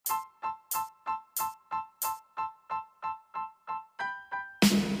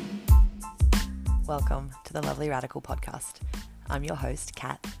Welcome to the Lovely Radical podcast. I'm your host,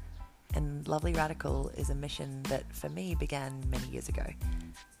 Kat, and Lovely Radical is a mission that for me began many years ago,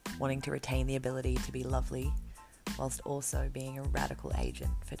 wanting to retain the ability to be lovely whilst also being a radical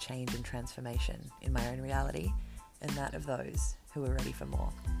agent for change and transformation in my own reality and that of those who are ready for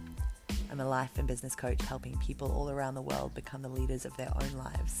more. I'm a life and business coach helping people all around the world become the leaders of their own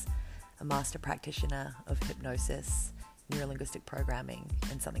lives, a master practitioner of hypnosis, neurolinguistic programming,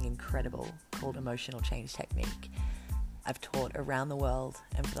 and something incredible called emotional change technique. I've taught around the world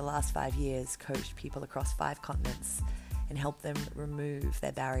and for the last 5 years coached people across 5 continents and helped them remove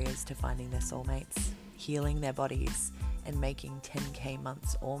their barriers to finding their soulmates, healing their bodies, and making 10K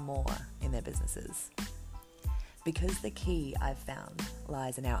months or more in their businesses. Because the key I've found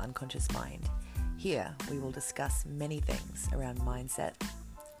lies in our unconscious mind, here we will discuss many things around mindset,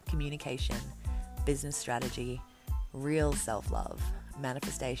 communication, business strategy, real self-love,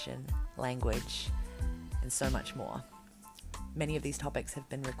 manifestation, language, and so much more. Many of these topics have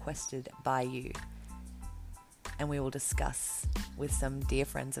been requested by you, and we will discuss with some dear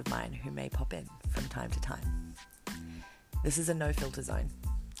friends of mine who may pop in from time to time. This is a no-filter zone,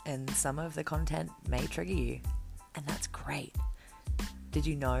 and some of the content may trigger you, and that's great. Did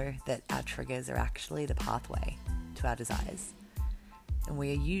you know that our triggers are actually the pathway to our desires? And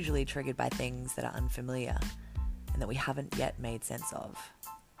we are usually triggered by things that are unfamiliar and that we haven't yet made sense of.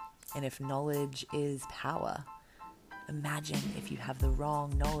 And if knowledge is power, imagine if you have the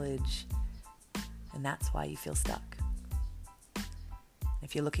wrong knowledge and that's why you feel stuck.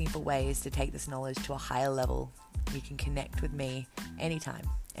 If you're looking for ways to take this knowledge to a higher level, you can connect with me anytime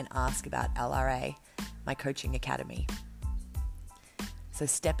and ask about LRA, my coaching academy. So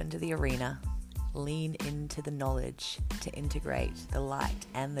step into the arena, lean into the knowledge to integrate the light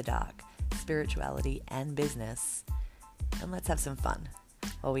and the dark, spirituality and business, and let's have some fun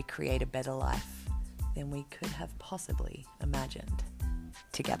while we create a better life than we could have possibly imagined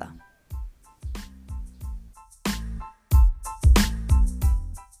together.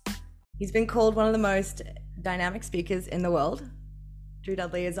 He's been called one of the most dynamic speakers in the world. Drew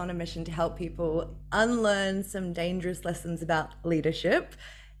Dudley is on a mission to help people unlearn some dangerous lessons about leadership.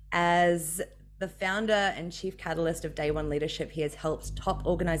 As the founder and chief catalyst of Day One Leadership, he has helped top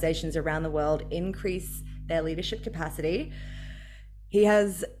organizations around the world increase their leadership capacity. He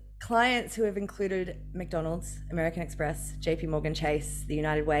has clients who have included McDonald's, American Express, JP Morgan Chase, the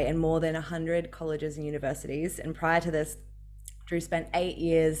United Way, and more than 100 colleges and universities. And prior to this, Drew spent 8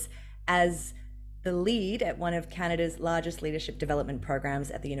 years as the lead at one of Canada's largest leadership development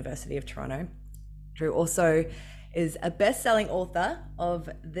programs at the University of Toronto. Drew also is a best-selling author of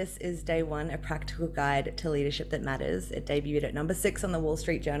This Is Day One, A Practical Guide to Leadership That Matters. It debuted at number 6 on the Wall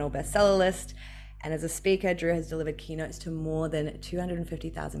Street Journal bestseller list. And as a speaker, Drew has delivered keynotes to more than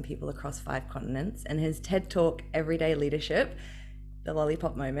 250,000 people across 5 continents. And his TED Talk, Everyday Leadership, the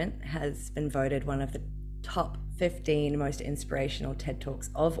Lollipop Moment, has been voted one of the top 15 most inspirational TED Talks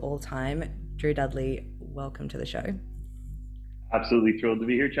of all time. Drew Dudley, welcome to the show. Absolutely thrilled to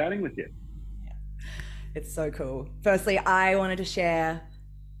be here chatting with you. It's so cool. Firstly, I wanted to share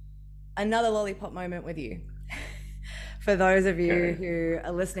another Lollipop moment with you. For those of you who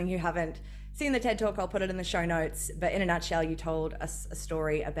are listening who haven't seen the TED Talk, I'll put it in the show notes. But in a nutshell, you told us a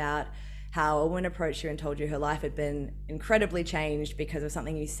story about how a woman approached you and told you her life had been incredibly changed because of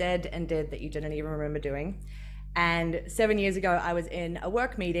something you said and did that you didn't even remember doing. And 7 years ago, I was in a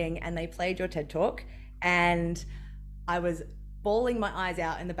work meeting and they played your TED Talk, and I was bawling my eyes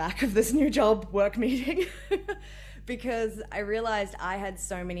out in the back of this new job work meeting because I realized I had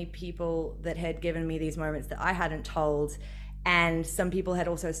so many people that had given me these moments that I hadn't told, and some people had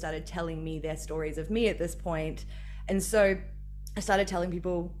also started telling me their stories of me at this point. And so I started telling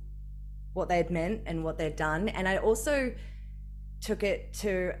people what they had meant and what they'd done, and I also took it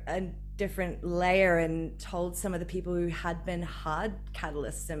to a different layer and told some of the people who had been hard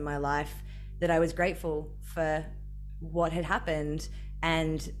catalysts in my life that I was grateful for what had happened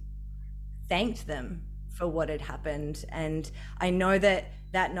and thanked them for what had happened. And I know that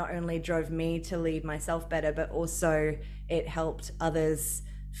that not only drove me to lead myself better, but also it helped others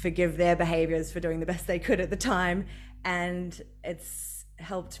forgive their behaviors for doing the best they could at the time. And it's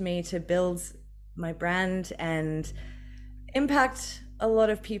helped me to build my brand and impact a lot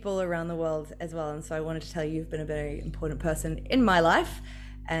of people around the world as well. And so I wanted to tell you, you've been a very important person in my life.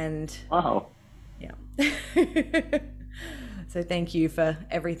 And wow. Yeah. So thank you for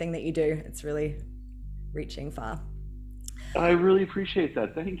everything that you do. It's really reaching far. I really appreciate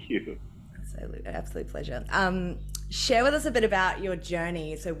that. Thank you. Absolute pleasure. Share with us a bit about your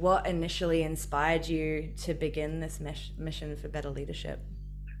journey. So what initially inspired you to begin this mission for better leadership?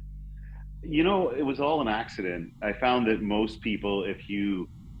 It was all an accident. I found that most people, if you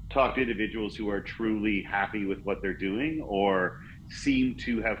talk to individuals who are truly happy with what they're doing or seem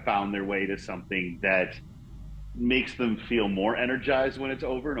to have found their way to something that makes them feel more energized when it's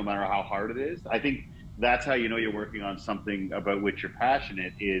over, no matter how hard it is. I think that's how you know you're working on something about which you're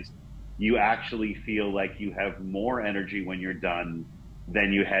passionate is you actually feel like you have more energy when you're done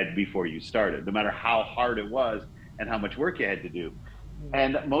than you had before you started, no matter how hard it was and how much work you had to do.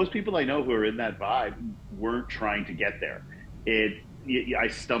 And most people I know who are in that vibe weren't trying to get there. I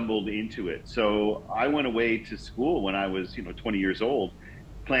stumbled into it. So I went away to school when I was, 20 years old,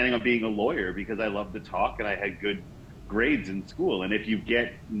 planning on being a lawyer because I loved to talk and I had good grades in school. And if you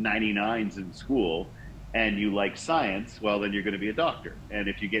get 99s in school and you like science, well, then you're going to be a doctor. And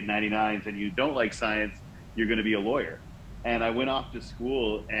if you get 99s and you don't like science, you're going to be a lawyer. And I went off to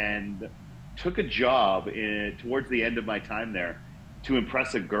school and took a job towards the end of my time there to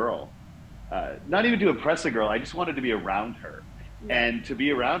impress a girl. Not even to impress a girl, I just wanted to be around her. Yeah. And to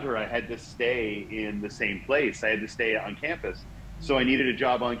be around her, I had to stay in the same place. I had to stay on campus. So I needed a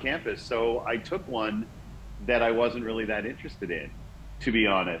job on campus. So I took one that I wasn't really that interested in, to be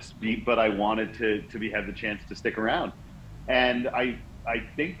honest. But I wanted to have the chance to stick around. And I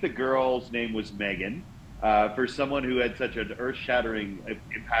think the girl's name was Megan. For someone who had such an earth-shattering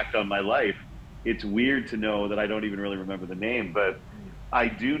impact on my life, it's weird to know that I don't even really remember the name. But I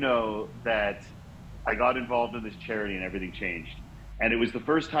do know that I got involved in this charity and everything changed. And it was the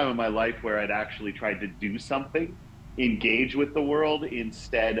first time in my life where I'd actually tried to do something, engage with the world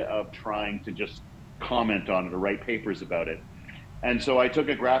instead of trying to just comment on it or write papers about it. And so I took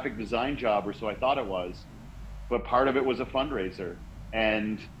a graphic design job, or so I thought it was, but part of it was a fundraiser.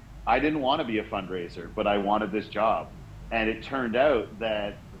 And I didn't want to be a fundraiser, but I wanted this job. And it turned out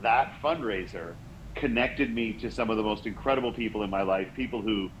that that fundraiser connected me to some of the most incredible people in my life, people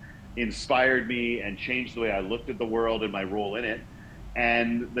who inspired me and changed the way I looked at the world and my role in it.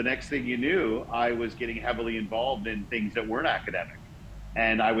 And the next thing you knew, I was getting heavily involved in things that weren't academic.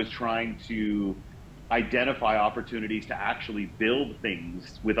 And I was trying to identify opportunities to actually build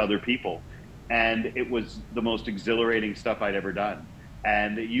things with other people. And it was the most exhilarating stuff I'd ever done.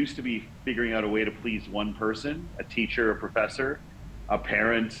 And it used to be figuring out a way to please one person, a teacher, a professor, a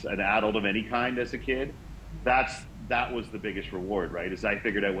parent, an adult of any kind as a kid. That was the biggest reward, right? As I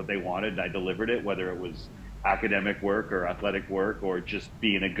figured out what they wanted and I delivered it, whether it was academic work or athletic work or just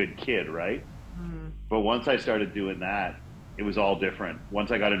being a good kid, right? But once I started doing that, it was all different.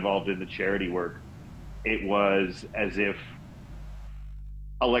 Once I got involved in the charity work, it was as if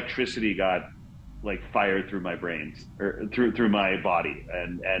electricity got like fired through my brains or through my body,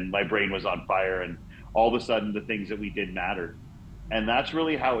 and my brain was on fire, and all of a sudden the things that we did mattered. And that's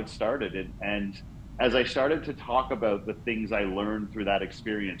really how it started. And as I started to talk about the things I learned through that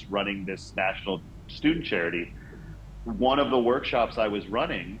experience running this national student charity, one of the workshops I was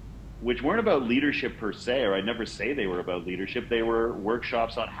running, which weren't about leadership per se, or I'd never say they were about leadership, they were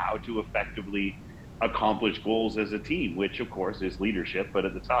workshops on how to effectively accomplish goals as a team, which of course is leadership, but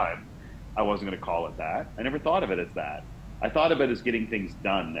at the time I wasn't going to call it that. I never thought of it as that. I thought of it as getting things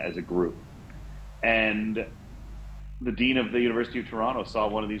done as a group. And the dean of the University of Toronto saw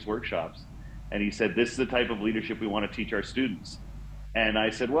one of these workshops and he said, "This is the type of leadership we want to teach our students." And I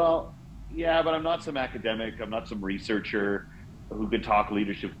said, "Well, yeah, but I'm not some academic, I'm not some researcher who could talk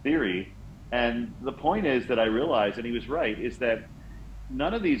leadership theory." And the point is that I realized, and he was right, is that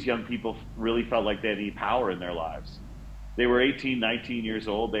none of these young people really felt like they had any power in their lives. They were 18, 19 years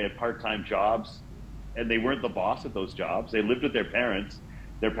old, they had part-time jobs, and they weren't the boss at those jobs. They lived with their parents.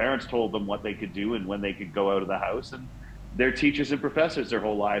 Their parents told them what they could do and when they could go out of the house. And their teachers and professors their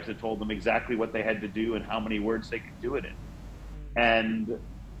whole lives had told them exactly what they had to do and how many words they could do it in. And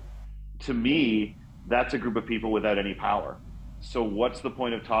to me, that's a group of people without any power. So what's the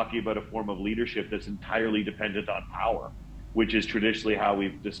point of talking about a form of leadership that's entirely dependent on power, which is traditionally how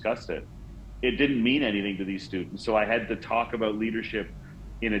we've discussed it? It didn't mean anything to these students. So I had to talk about leadership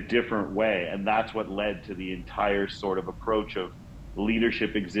in a different way. And that's what led to the entire sort of approach of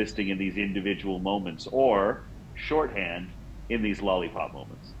leadership existing in these individual moments, or shorthand, in these lollipop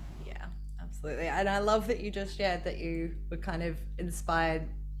moments. Yeah, absolutely. And I love that you just shared that you were kind of inspired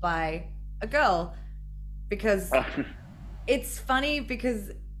by a girl, because it's funny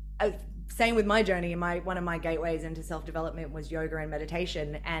because same with my journey. One of my gateways into self-development was yoga and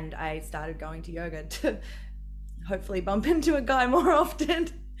meditation, and I started going to yoga to hopefully bump into a guy more often.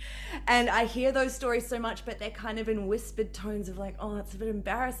 And I hear those stories so much, but they're kind of in whispered tones of like, oh, that's a bit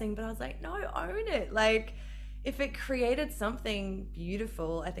embarrassing. But I was like, no, own it. Like, if it created something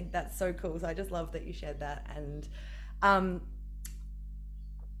beautiful, I think that's so cool. So I just love that you shared that. And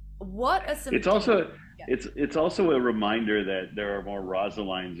What are some It's deep, also yeah. it's also a reminder that there are more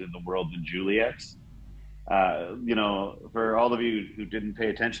Rosalines in the world than Juliets. For all of you who didn't pay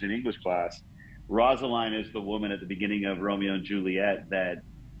attention in English class, Rosaline is the woman at the beginning of Romeo and Juliet that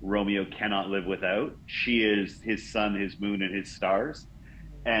Romeo cannot live without. She is his sun, his moon, and his stars.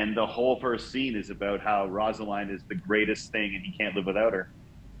 And the whole first scene is about how Rosaline is the greatest thing and he can't live without her.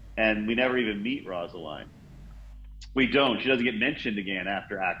 And we never even meet Rosaline. We don't. She doesn't get mentioned again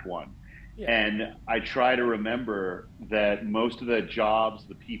after Act One. Yeah. And I try to remember that most of the jobs,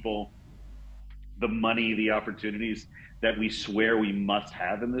 the people, the money, the opportunities that we swear we must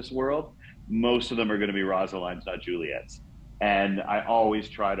have in this world, most of them are going to be Rosalines, not Juliets. And I always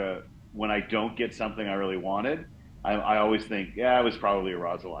try to, when I don't get something I really wanted, I always think, yeah, it was probably a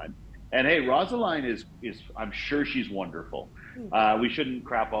Rosaline. And hey, Rosaline is I'm sure she's wonderful. We shouldn't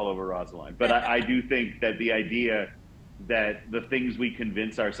crap all over Rosaline, but I do think that the idea that the things we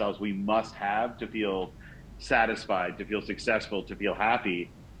convince ourselves we must have to feel satisfied, to feel successful, to feel happy,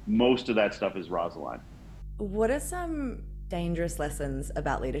 most of that stuff is Rosaline. What are some dangerous lessons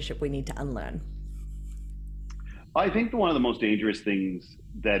about leadership we need to unlearn? I think one of the most dangerous things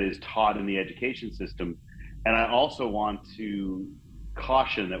that is taught in the education system, and I also want to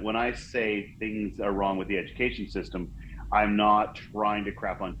caution that when I say things are wrong with the education system, I'm not trying to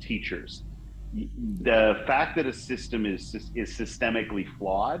crap on teachers. The fact that a system is systemically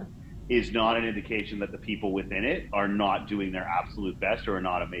flawed is not an indication that the people within it are not doing their absolute best or are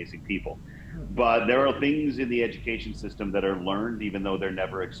not amazing people. But there are things in the education system that are learned even though they're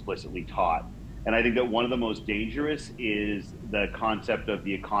never explicitly taught. And I think that one of the most dangerous is the concept of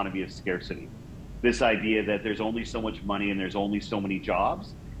the economy of scarcity. This idea that there's only so much money and there's only so many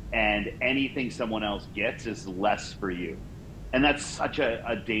jobs, and anything someone else gets is less for you. And that's such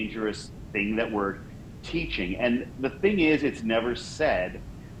a dangerous thing that we're teaching. And the thing is, it's never said,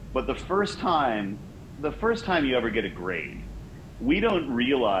 but the first time you ever get a grade, we don't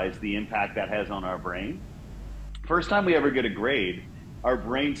realize the impact that has on our brain. First time we ever get a grade, our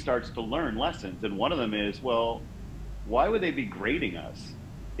brain starts to learn lessons. And one of them is, well, why would they be grading us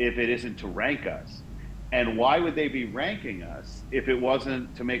if it isn't to rank us? And why would they be ranking us if it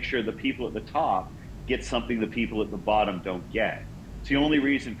wasn't to make sure the people at the top get something the people at the bottom don't get? It's the only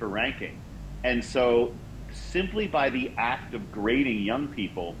reason for ranking. And so simply by the act of grading young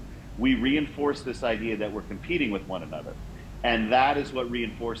people, we reinforce this idea that we're competing with one another. And that is what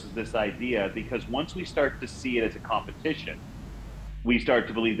reinforces this idea, because once we start to see it as a competition, we start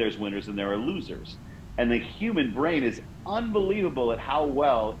to believe there's winners and there are losers. And the human brain is unbelievable at how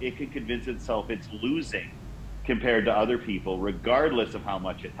well it can convince itself it's losing compared to other people, regardless of how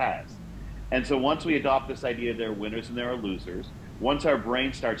much it has. And so once we adopt this idea there are winners and there are losers, once our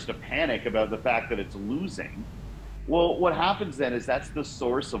brain starts to panic about the fact that it's losing, well, what happens then is that's the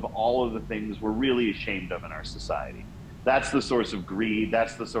source of all of the things we're really ashamed of in our society. That's the source of greed.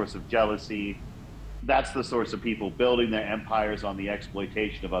 That's the source of jealousy. That's the source of people building their empires on the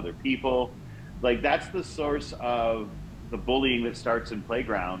exploitation of other people. Like, that's the source of the bullying that starts in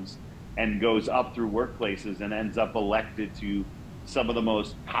playgrounds and goes up through workplaces and ends up elected to some of the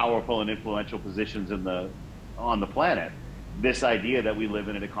most powerful and influential positions on the planet. This idea that we live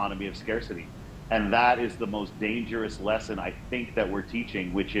in an economy of scarcity. And that is the most dangerous lesson I think that we're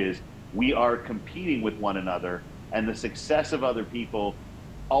teaching, which is we are competing with one another, and the success of other people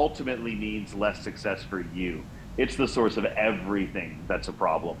ultimately means less success for you. It's the source of everything that's a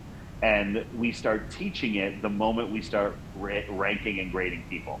problem. And we start teaching it the moment we start ranking and grading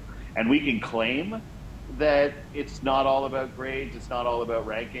people. And we can claim that it's not all about grades, it's not all about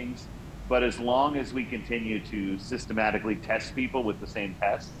rankings, but as long as we continue to systematically test people with the same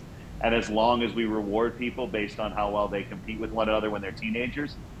tests, and as long as we reward people based on how well they compete with one another when they're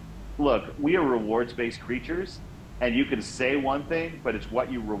teenagers, look, we are rewards-based creatures, and you can say one thing, but it's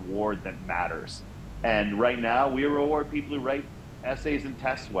what you reward that matters. And right now, we reward people who write essays and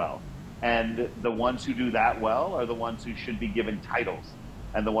tests well. And the ones who do that well are the ones who should be given titles,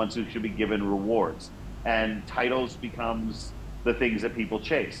 and the ones who should be given rewards. And titles becomes the things that people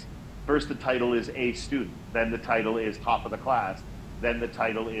chase. First, the title is A student. Then the title is top of the class. Then the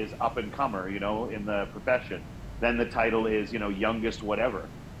title is up and comer, in the profession. Then the title is, youngest whatever.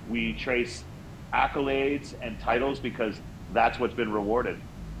 We trace accolades and titles because that's what's been rewarded.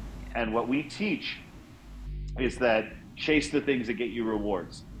 And what we teach is that chase the things that get you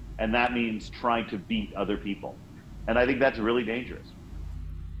rewards. And that means trying to beat other people. And I think that's really dangerous.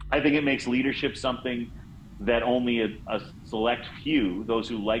 I think it makes leadership something that only a select few, those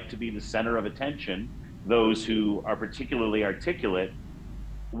who like to be the center of attention, those who are particularly articulate,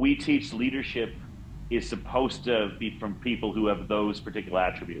 we teach leadership is supposed to be from people who have those particular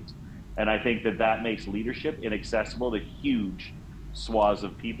attributes. And I think that that makes leadership inaccessible to huge swaths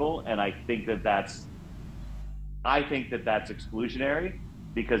of people. And I think that that's exclusionary,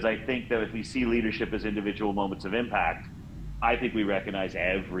 because I think that if we see leadership as individual moments of impact, I think we recognize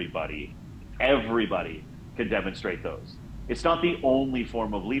everybody can demonstrate those. It's not the only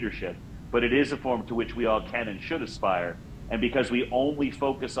form of leadership, but it is a form to which we all can and should aspire. And because we only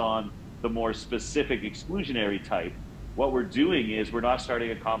focus on the more specific exclusionary type, what we're doing is we're not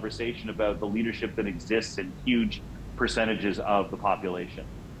starting a conversation about the leadership that exists in huge percentages of the population,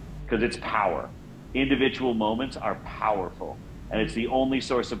 because it's power. Individual moments are powerful, and it's the only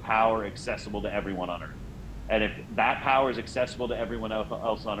source of power accessible to everyone on earth. And if that power is accessible to everyone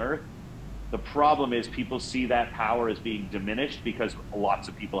else on earth, the problem is people see that power as being diminished because lots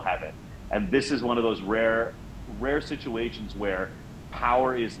of people have it. And this is one of those rare situations where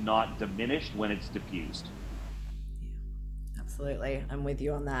power is not diminished when it's diffused. Absolutely. I'm with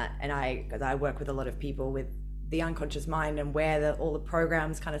you on that. And because I work with a lot of people with the unconscious mind and where all the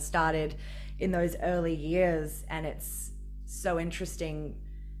programs kind of started in those early years. And it's so interesting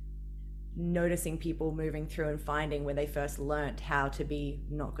noticing people moving through and finding when they first learnt how to be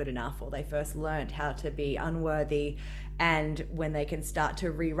not good enough, or they first learnt how to be unworthy, and when they can start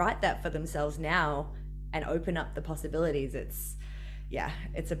to rewrite that for themselves now and open up the possibilities.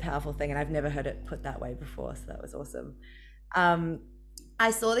 It's a powerful thing, and I've never heard it put that way before, so that was awesome.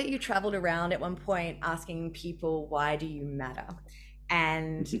 I saw that you traveled around at one point asking people, why do you matter?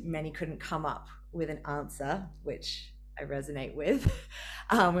 And many couldn't come up with an answer, which I resonate with,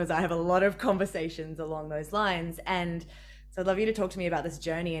 because I have a lot of conversations along those lines. And so I'd love you to talk to me about this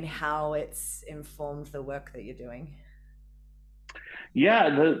journey and how it's informed the work that you're doing. Yeah,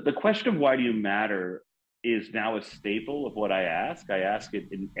 the question of why do you matter is now a staple of what I ask. I ask it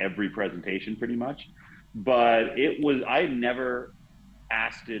in every presentation pretty much, but I never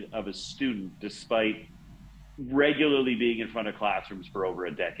asked it of a student despite regularly being in front of classrooms for over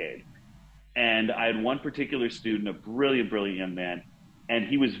a decade. And I had one particular student, a brilliant young man, and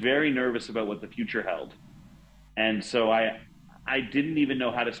he was very nervous about what the future held. And so I didn't even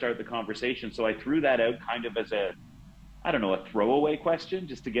know how to start the conversation. So I threw that out kind of as a throwaway question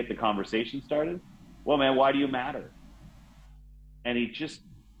just to get the conversation started. Well, man, why do you matter? And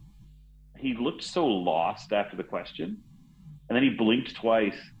he looked so lost after the question. And then he blinked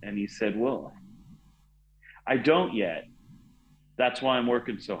twice and he said, well, I don't yet. That's why I'm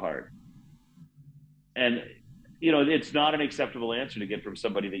working so hard. And, it's not an acceptable answer to get from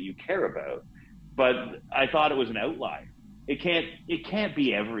somebody that you care about, but I thought it was an outlier. It can't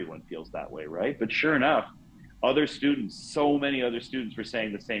be everyone feels that way, right? But sure enough, so many other students were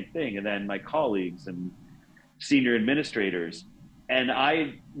saying the same thing. And then my colleagues and senior administrators, and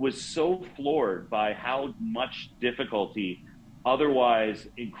I was so floored by how much difficulty otherwise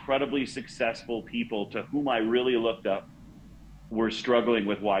incredibly successful people to whom I really looked up were struggling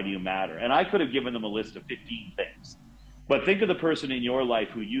with why do you matter. And I could have given them a list of 15 things. But think of the person in your life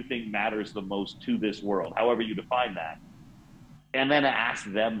who you think matters the most to this world, however you define that, and then ask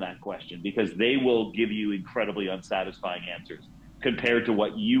them that question, because they will give you incredibly unsatisfying answers compared to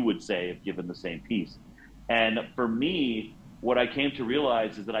what you would say if given the same piece. And for me, what I came to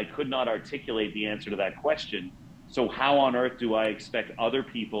realize is that I could not articulate the answer to that question. So how on earth do I expect other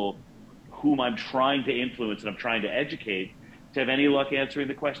people whom I'm trying to influence and I'm trying to educate to have any luck answering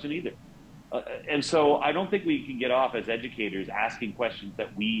the question either? And so I don't think we can get off as educators asking questions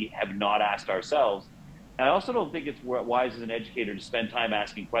that we have not asked ourselves. And I also don't think it's wise as an educator to spend time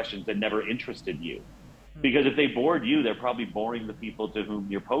asking questions that never interested you. Because if they bored you, they're probably boring the people to whom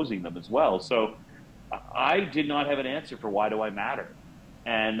you're posing them as well. So I did not have an answer for why do I matter.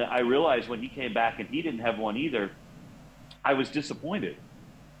 And I realized when he came back and he didn't have one either, I was disappointed.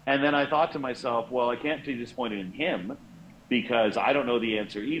 And then I thought to myself, well, I can't be disappointed in him because I don't know the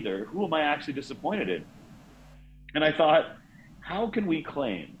answer either. Who am I actually disappointed in? And I thought, how can we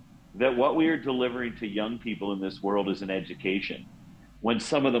claim that what we are delivering to young people in this world is an education when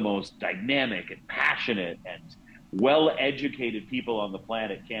some of the most dynamic and passionate and well-educated people on the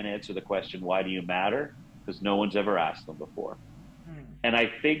planet can't answer the question, why do you matter? Because no one's ever asked them before. And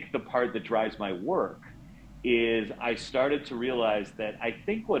I think the part that drives my work is I started to realize that I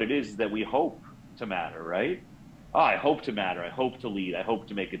think what it is that we hope to matter, right? Oh, I hope to matter. I hope to lead. I hope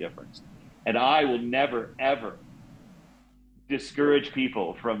to make a difference. And I will never, ever discourage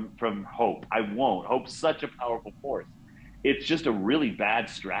people from hope. I won't. Hope's such a powerful force. It's just a really bad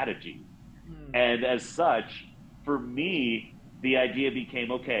strategy. And as such, for me, the idea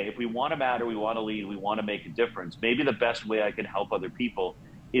became, okay, if we want to matter, we want to lead, we want to make a difference, maybe the best way I can help other people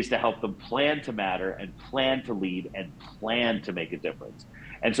is to help them plan to matter and plan to lead and plan to make a difference.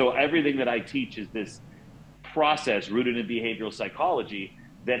 And so everything that I teach is this process rooted in behavioral psychology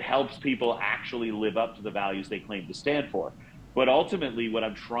that helps people actually live up to the values they claim to stand for. But ultimately, what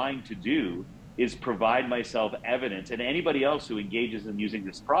I'm trying to do is provide myself evidence, and anybody else who engages in using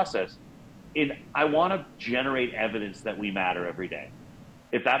this process, I want to generate evidence that we matter every day.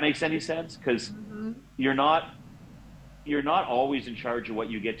 If that makes any sense, because you're not always in charge of what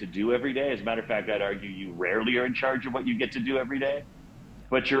you get to do every day. As a matter of fact, I'd argue you rarely are in charge of what you get to do every day,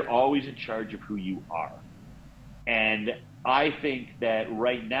 but you're always in charge of who you are. And I think that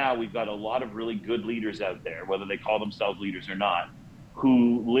right now we've got a lot of really good leaders out there, whether they call themselves leaders or not,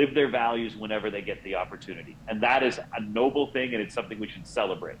 who live their values whenever they get the opportunity. And that is a noble thing, and it's something we should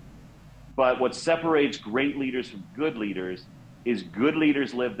celebrate. But what separates great leaders from good leaders is good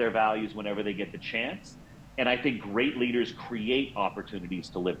leaders live their values whenever they get the chance. And I think great leaders create opportunities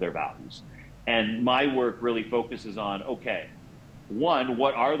to live their values. And my work really focuses on, okay, one,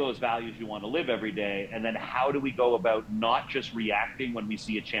 what are those values you want to live every day? And then how do we go about not just reacting when we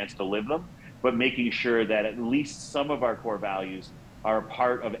see a chance to live them, but making sure that at least some of our core values are a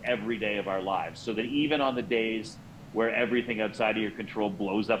part of every day of our lives, so that even on the days where everything outside of your control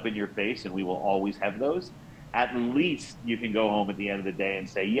blows up in your face, and we will always have those, at least you can go home at the end of the day and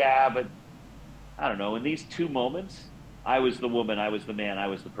say, yeah, but I don't know, in these 2 moments, I was the woman, I was the man, I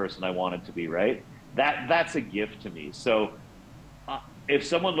was the person I wanted to be, right? That's a gift to me. So if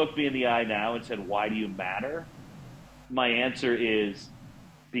someone looked me in the eye now and said, why do you matter? My answer is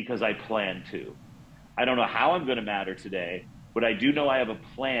because I plan to. I don't know how I'm going to matter today, but I do know I have a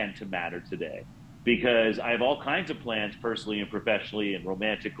plan to matter today, because I have all kinds of plans personally and professionally and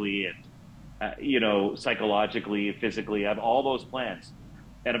romantically and, psychologically, physically. I have all those plans,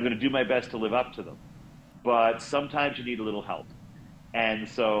 and I'm going to do my best to live up to them. But sometimes you need a little help. And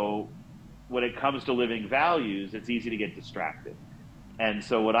so when it comes to living values, it's easy to get distracted. And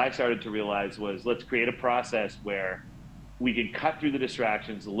so what I started to realize was, let's create a process where we can cut through the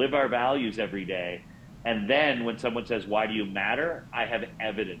distractions, live our values every day. And then when someone says, why do you matter? I have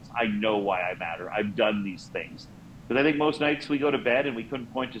evidence. I know why I matter. I've done these things. Because I think most nights we go to bed and we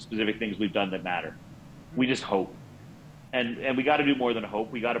couldn't point to specific things we've done that matter. We just hope. And we got to do more than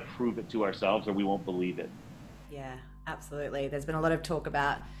hope. We got to prove it to ourselves, or we won't believe it. Yeah, absolutely. There's been a lot of talk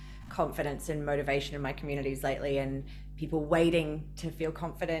about confidence and motivation in my communities lately, and people waiting to feel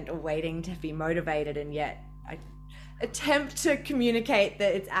confident or waiting to be motivated, and yet I attempt to communicate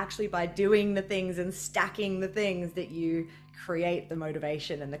that it's actually by doing the things and stacking the things that you create the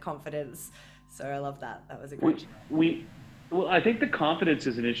motivation and the confidence. So I love that. That was a great Well, I think the confidence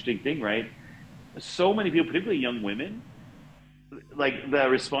is an interesting thing, right? So many people, particularly young women, like the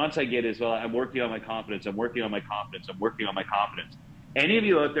response I get is, well, I'm working on my confidence. I'm working on my confidence. I'm working on my confidence. Any of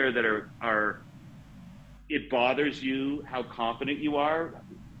you out there that are it bothers you how confident you are,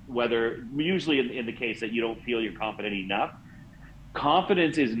 whether usually in the case that you don't feel you're confident enough,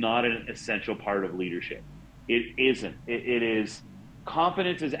 confidence is not an essential part of leadership. It isn't. It is,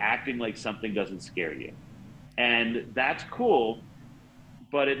 confidence is acting like something doesn't scare you. And that's cool,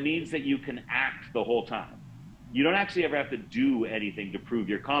 but it means that you can act the whole time. You don't actually ever have to do anything to prove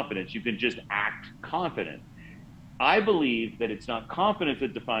your confidence. You can just act confident. I believe that it's not confidence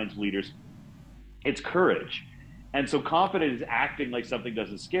that defines leaders, it's courage. And so confidence is acting like something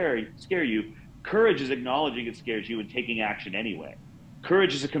doesn't scare you. Courage is acknowledging it scares you and taking action anyway.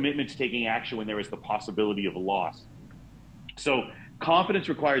 Courage is a commitment to taking action when there is the possibility of a loss. So confidence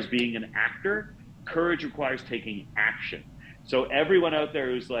requires being an actor. Courage requires taking action. So everyone out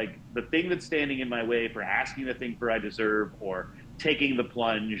there who's like, the thing that's standing in my way for asking the thing for I deserve, or taking the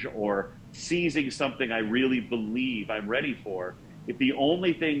plunge, or seizing something I really believe I'm ready for, if the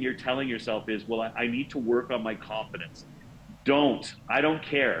only thing you're telling yourself is, well, I need to work on my confidence, I don't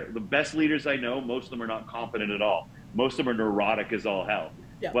care. The best leaders I know, most of them are not confident at all. Most of them are neurotic as all hell,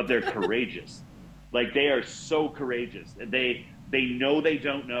 but they're courageous. Like, they are so courageous. They know they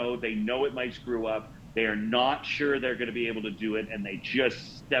don't know. They know it might screw up. They are not sure they're going to be able to do it, and they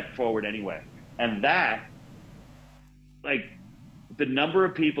just step forward anyway. And that, like, the number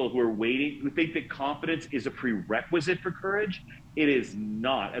of people who are waiting, who think that confidence is a prerequisite for courage, it is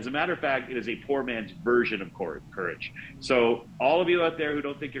not. As a matter of fact, it is a poor man's version of courage. So all of you out there who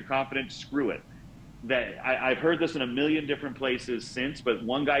don't think you're confident, screw it. I've heard this in a million different places since, but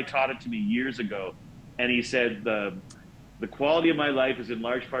one guy taught it to me years ago, and he said, the quality of my life is in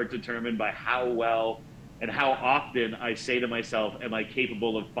large part determined by how well and how often I say to myself, am I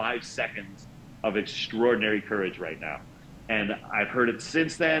capable of 5 seconds of extraordinary courage right now? And I've heard it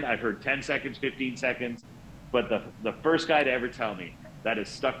since then. I've heard 10 seconds, 15 seconds. But the first guy to ever tell me, that has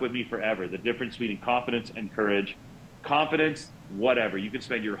stuck with me forever. The difference between confidence and courage. Confidence, whatever. You can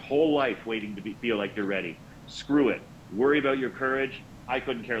spend your whole life waiting to feel like you're ready. Screw it. Worry about your courage. I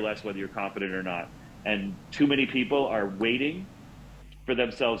couldn't care less whether you're confident or not. And too many people are waiting for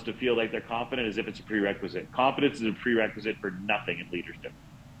themselves to feel like they're confident as if it's a prerequisite. Confidence is a prerequisite for nothing in leadership.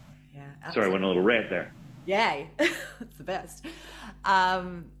 Yeah, absolutely. Sorry, I went on a little rant there. Yay. It's the best.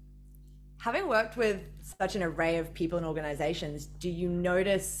 Having worked with such an array of people and organizations, do you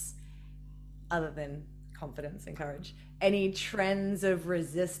notice, other than confidence and courage, any trends of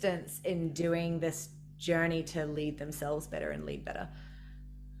resistance in doing this journey to lead themselves better and lead better?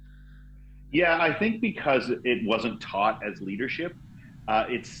 Yeah, I think because it wasn't taught as leadership,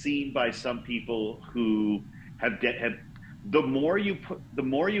 it's seen by some people who have the more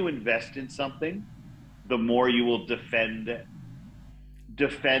you invest in something, the more you will defend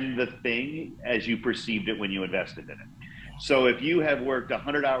the thing as you perceived it when you invested in it. So if you have worked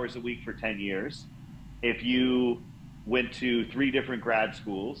 100 hours a week for 10 years, if you went to 3 different grad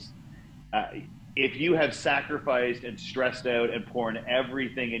schools, if you have sacrificed and stressed out and poured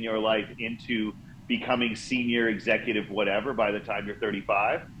everything in your life into becoming senior executive, whatever, by the time you're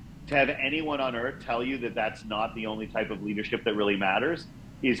 35, to have anyone on earth tell you that that's not the only type of leadership that really matters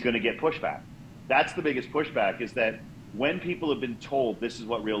is going to get pushback. That's the biggest pushback, is that when people have been told this is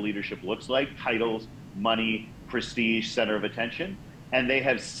what real leadership looks like, titles, money, prestige, center of attention, and they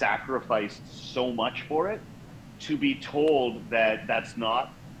have sacrificed so much for it, to be told that that's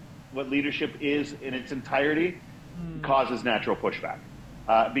not what leadership is in its entirety causes natural pushback.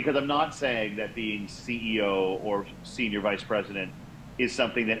 Because I'm not saying that being CEO or senior vice president is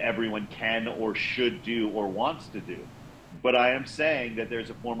something that everyone can or should do or wants to do. But I am saying that there's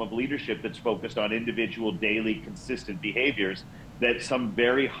a form of leadership that's focused on individual, daily, consistent behaviors that some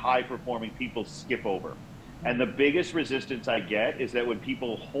very high-performing people skip over. And the biggest resistance I get is that when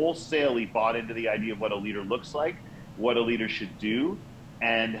people wholesalely bought into the idea of what a leader looks like, what a leader should do,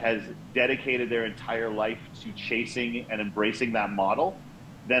 and has dedicated their entire life to chasing and embracing that model,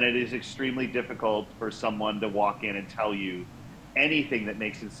 then it is extremely difficult for someone to walk in and tell you anything that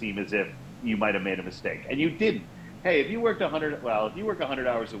makes it seem as if you might have made a mistake. And you didn't. Hey, if you work 100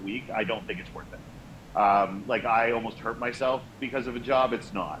 hours a week, I don't think it's worth it. Like, I almost hurt myself because of a job.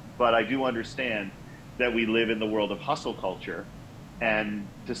 It's not. But I do understand that we live in the world of hustle culture, and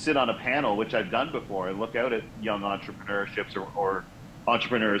to sit on a panel, which I've done before, and look out at young entrepreneurships or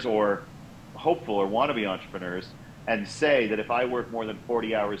entrepreneurs or hopeful or wannabe entrepreneurs, and say that if I work more than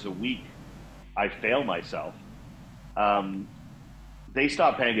 40 hours a week, I fail myself. They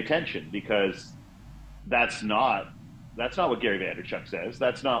stop paying attention, because that's not what Gary Vaynerchuk says.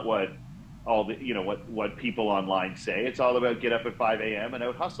 That's not what all the, what people online say. It's all about get up at 5 a.m. and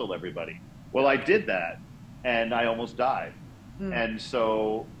out hustle everybody. Well, I did that and I almost died. And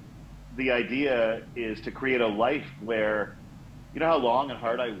so the idea is to create a life where, you know how long and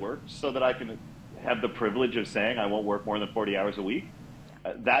hard I worked so that I can have the privilege of saying I won't work more than 40 hours a week?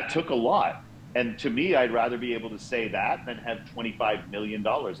 That took a lot. And to me, I'd rather be able to say that than have $25 million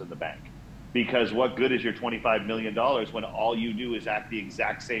in the bank. Because what good is your $25 million when all you do is act the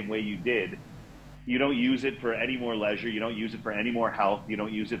exact same way you did? You don't use it for any more leisure. You don't use it for any more health. You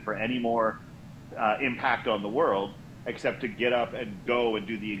don't use it for any more impact on the world, except to get up and go and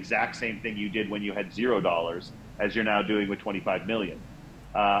do the exact same thing you did when you had $0 as you're now doing with 25 million.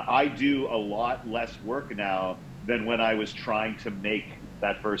 I do a lot less work now than when I was trying to make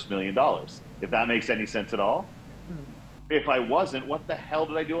that first $1 million, if that makes any sense at all. If I wasn't, what the hell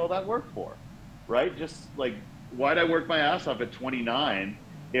did I do all that work for? Right? Just like, why'd I work my ass off at 29,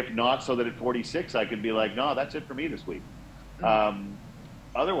 if not so that at 46 I could be like, no, that's it for me this week.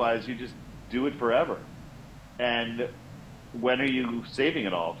 Otherwise, you just do it forever. And when are you saving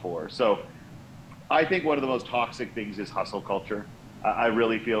it all for? So I think one of the most toxic things is hustle culture. I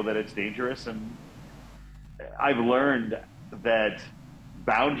really feel that it's dangerous. And I've learned that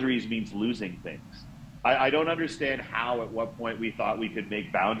boundaries means losing things. I don't understand how, at what point we thought we could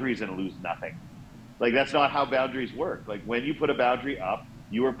make boundaries and lose nothing. Like, that's not how boundaries work. Like, when you put a boundary up,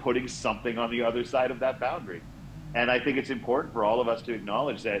 you are putting something on the other side of that boundary. And I think it's important for all of us to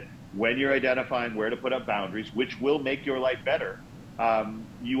acknowledge that when you're identifying where to put up boundaries, which will make your life better,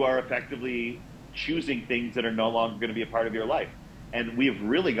 you are effectively choosing things that are no longer going to be a part of your life. And we've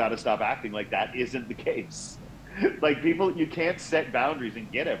really got to stop acting like that isn't the case. Like, people, you can't set boundaries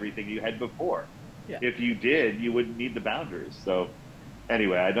and get everything you had before. Yeah. If you did, you wouldn't need the boundaries. So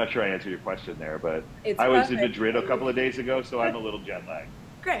anyway, I'm not sure I answered your question there, but I was in Madrid a couple of days ago, so I'm a little jet lagged.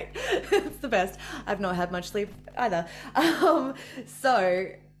 Great. It's the best. I've not had much sleep either. So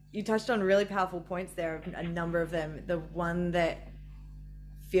you touched on really powerful points there, a number of them. The one that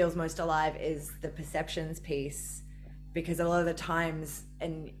feels most alive is the perceptions piece, because a lot of the times,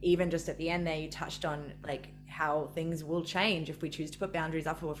 and even just at the end there, you touched on like how things will change if we choose to put boundaries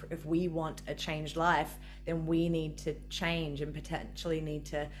up, or if we want a changed life, then we need to change and potentially need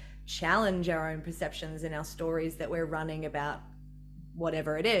to challenge our own perceptions and our stories that we're running about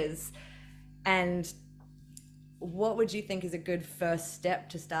whatever it is. And what would you think is a good first step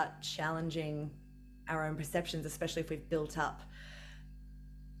to start challenging our own perceptions, especially if we've built up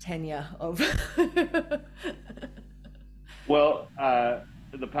tenure of Well,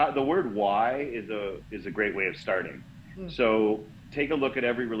 the word why is a great way of starting. So take a look at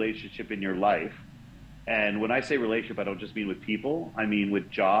every relationship in your life. And when I say relationship, I don't just mean with people. I mean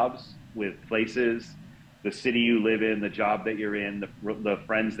with jobs, with places, the city you live in, the job that you're in, the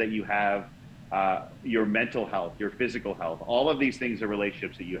friends that you have, your mental health, your physical health. All of these things are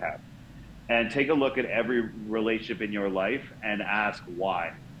relationships that you have. And take a look at every relationship in your life and ask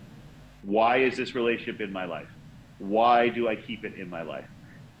why. Why is this relationship in my life? Why do I keep it in my life?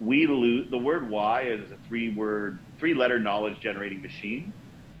 The word why is a three-letter knowledge generating machine.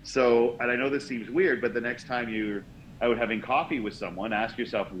 So, and I know this seems weird, but the next time you're out having coffee with someone, ask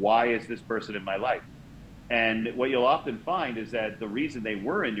yourself, why is this person in my life? And what you'll often find is that the reason they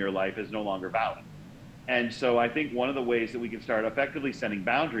were in your life is no longer valid. And so I think one of the ways that we can start effectively setting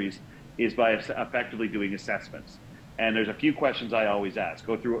boundaries is by effectively doing assessments. And there's a few questions I always ask.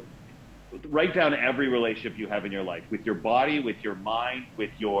 Write down every relationship you have in your life, with your body, with your mind, with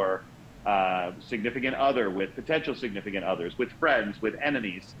your significant other, with potential significant others, with friends, with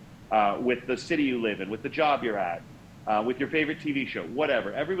enemies, with the city you live in, with the job you're at, with your favorite TV show,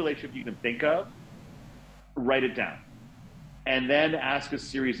 whatever. Every relationship you can think of, write it down. And then ask a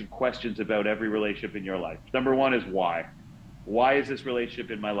series of questions about every relationship in your life. Number one is why. Why is this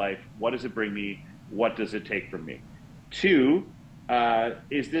relationship in my life? What does it bring me? What does it take from me? Two,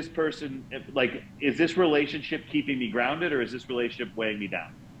 is this relationship keeping me grounded, or is this relationship weighing me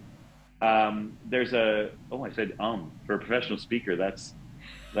down? I said for a professional speaker, that's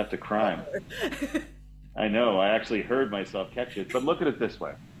a crime. I know, I actually heard myself catch it, but look at it this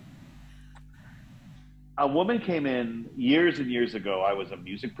way. A woman came in years and years ago. I was a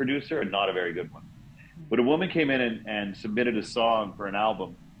music producer and not a very good one. But a woman came in and submitted a song for an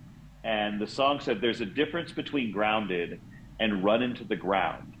album. And the song said, there's a difference between grounded and run into the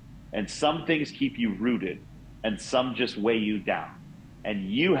ground. And some things keep you rooted and some just weigh you down. And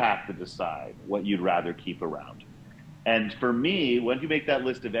you have to decide what you'd rather keep around. And for me, when you make that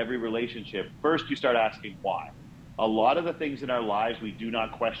list of every relationship, first you start asking why. A lot of the things in our lives we do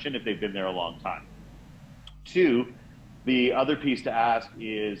not question if they've been there a long time. Two, the other piece to ask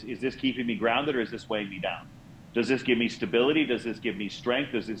is this keeping me grounded, or is this weighing me down? Does this give me stability? Does this give me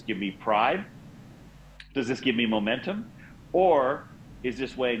strength? Does this give me pride? Does this give me momentum? Or is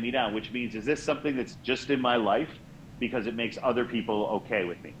this weighing me down? Which means, is this something that's just in my life because it makes other people okay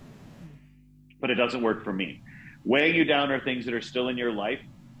with me, but it doesn't work for me? Weighing you down are things that are still in your life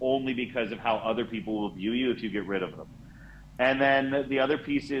only because of how other people will view you if you get rid of them. And then the other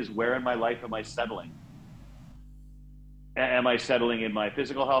piece is, where in my life am I settling? Am I settling in my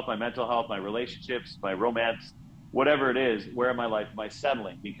physical health, my mental health, my relationships, my romance, whatever it is? Where in my life am I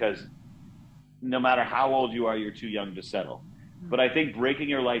settling? Because no matter how old you are, you're too young to settle. But I think breaking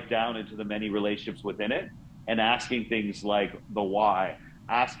your life down into the many relationships within it and asking things like the why,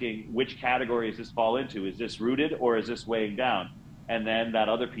 asking which category does this fall into? Is this rooted or is this weighing down? And then that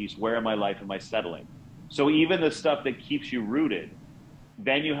other piece, where in my life am I settling? So even the stuff that keeps you rooted,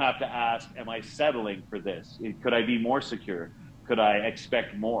 then you have to ask, am I settling for this? Could I be more secure? Could I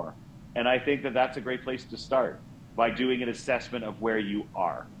expect more? And I think that that's a great place to start, by doing an assessment of where you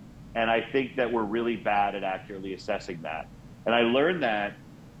are. And I think that we're really bad at accurately assessing that. And I learned that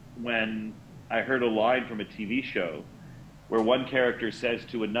when I heard a line from a TV show where one character says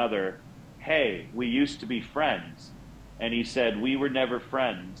to another, hey, we used to be friends. And he said, we were never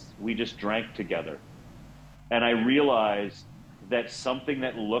friends. We just drank together. And I realized that something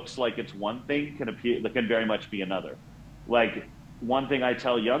that looks like it's one thing can very much be another. Like, one thing I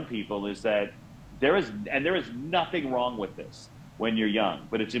tell young people is that there is nothing wrong with this when you're young,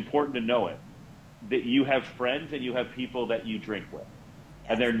 but it's important to know it, that you have friends and you have people that you drink with,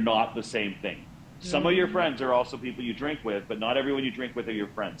 and they're not the same thing. Some of your friends are also people you drink with, but not everyone you drink with are your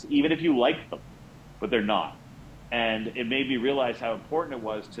friends, even if you like them, but they're not. And it made me realize how important it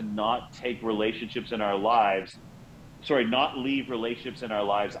was to not take relationships in our lives not leave relationships in our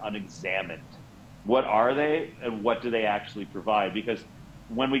lives unexamined. What are they and what do they actually provide? Because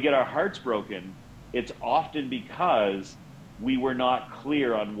when we get our hearts broken, it's often because we were not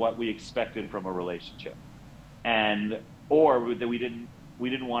clear on what we expected from a relationship, or that we we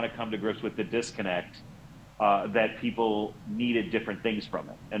didn't want to come to grips with the disconnect that people needed different things from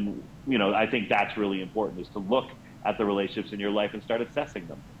it. And, you know, I think that's really important, is to look at the relationships in your life and start assessing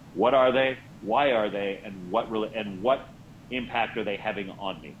them. What are they? Why are they? And what impact are they having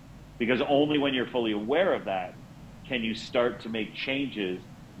on me? Because only when you're fully aware of that can you start to make changes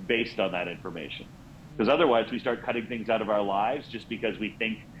based on that information. Because otherwise we start cutting things out of our lives just because we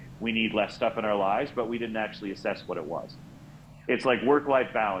think we need less stuff in our lives, but we didn't actually assess what it was. It's like work-life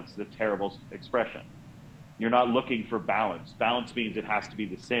balance is a terrible expression. You're not looking for balance. Balance means it has to be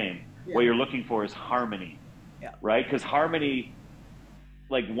the same. Yeah. What you're looking for is harmony, right? Because harmony,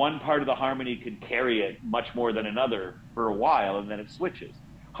 like one part of the harmony can carry it much more than another for a while, and then it switches.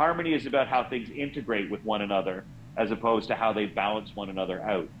 Harmony is about how things integrate with one another as opposed to how they balance one another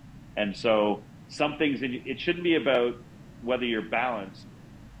out. And so some things, it shouldn't be about whether you're balanced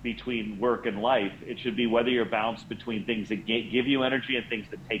between work and life. It should be whether you're balanced between things that give you energy and things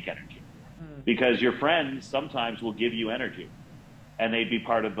that take energy. Because your friends sometimes will give you energy and they'd be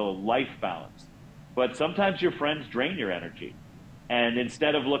part of the life balance. But sometimes your friends drain your energy. And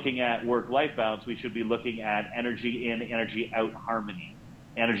instead of looking at work-life balance, we should be looking at energy in, energy out harmony,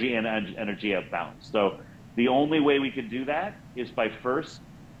 energy in, energy out balance. So the only way we can do that is by first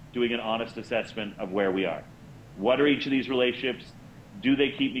doing an honest assessment of where we are. What are each of these relationships? Do they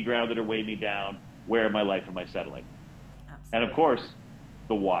keep me grounded or weigh me down? Where in my life am I settling? Absolutely. And of course,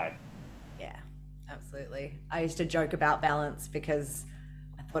 the why. Yeah, absolutely. I used to joke about balance because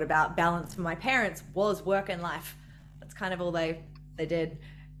I thought about balance for my parents was work and life. That's kind of all they did.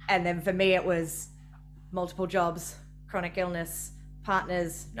 And then for me, it was multiple jobs, chronic illness,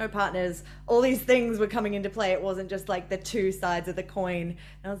 partners, no partners, all these things were coming into play. It wasn't just like the two sides of the coin. And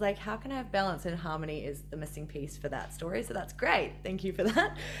I was like, how can I have balance? And harmony is the missing piece for that story. So that's great. Thank you for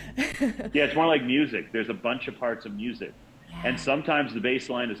that. Yeah, it's more like music. There's a bunch of parts of music. Yeah. And sometimes the bass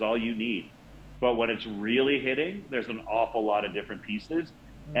line is all you need. But when it's really hitting, there's an awful lot of different pieces.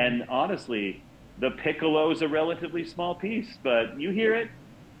 And honestly, the piccolo is a relatively small piece, but you hear it.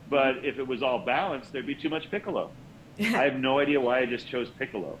 But if it was all balanced, there'd be too much piccolo. I have no idea why I just chose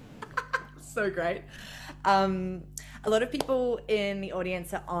piccolo. So great. A lot of people in the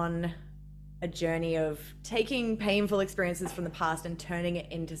audience are on a journey of taking painful experiences from the past and turning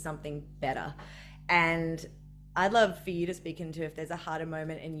it into something better. And I'd love for you to speak into if there's a harder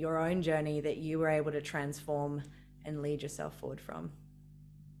moment in your own journey that you were able to transform and lead yourself forward from.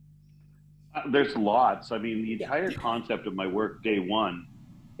 There's lots. I mean, the entire concept of my work, day one,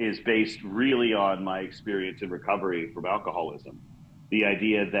 is based really on my experience in recovery from alcoholism. The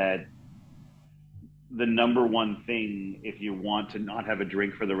idea that the number one thing, if you want to not have a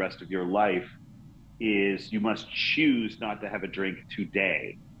drink for the rest of your life, is you must choose not to have a drink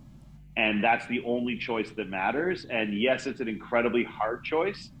today. And that's the only choice that matters. And yes, it's an incredibly hard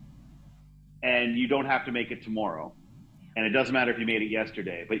choice, and you don't have to make it tomorrow. And it doesn't matter if you made it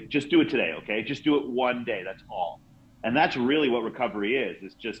yesterday, but just do it today, okay? Just do it one day, that's all. And that's really what recovery is.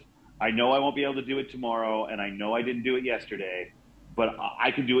 It's just, I know I won't be able to do it tomorrow, and I know I didn't do it yesterday, but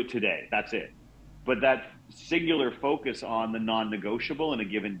I can do it today. That's it. But that singular focus on the non-negotiable in a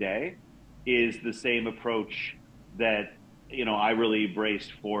given day is the same approach that, you know, I really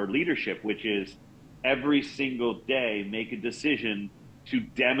embraced for leadership, which is every single day make a decision to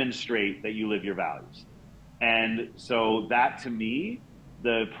demonstrate that you live your values. And so that, to me,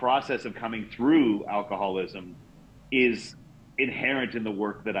 the process of coming through alcoholism is inherent in the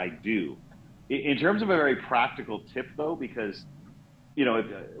work that I do. In terms of a very practical tip, though, because, you know,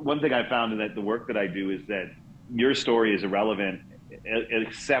 one thing I found in that the work that I do is that your story is irrelevant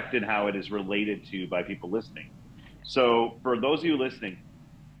except in how it is related to by people listening. So for those of you listening,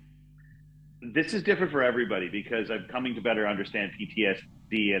 this is different for everybody because I'm coming to better understand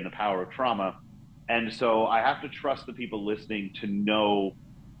PTSD and the power of trauma. And so I have to trust the people listening to know,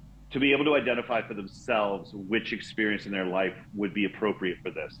 to be able to identify for themselves which experience in their life would be appropriate for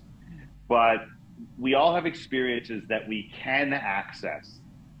this. But we all have experiences that we can access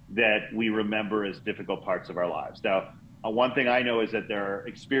that we remember as difficult parts of our lives. Now, one thing I know is that there are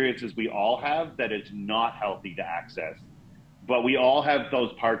experiences we all have that it's not healthy to access, but we all have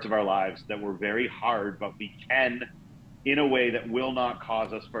those parts of our lives that were very hard, but we can, in a way that will not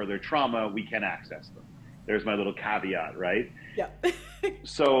cause us further trauma, we can access them. There's my little caveat, right? Yeah.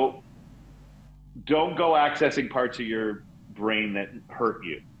 So don't go accessing parts of your brain that hurt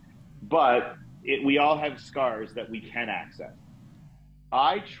you. But we all have scars that we can access.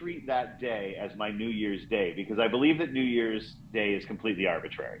 I treat that day as my New Year's Day because I believe that New Year's Day is completely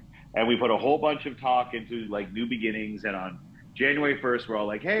arbitrary. And we put a whole bunch of talk into like new beginnings. And on January 1st, we're all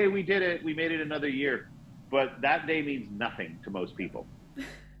like, hey, we did it. We made it another year. But that day means nothing to most people.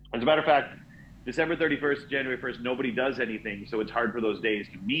 As a matter of fact, December 31st, January 1st, nobody does anything, so it's hard for those days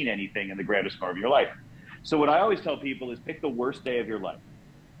to mean anything in the grander scheme of your life. So what I always tell people is pick the worst day of your life,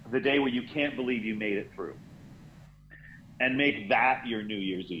 the day where you can't believe you made it through, and make that your New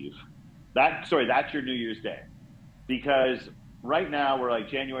Year's Eve. That's your New Year's Day. Because right now we're like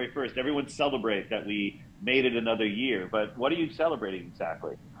January 1st, everyone celebrates that we made it another year, but what are you celebrating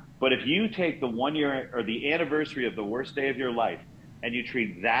exactly? But if you take the 1 year or the anniversary of the worst day of your life and you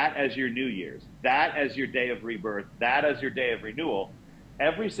treat that as your New Year's, that as your day of rebirth, that as your day of renewal,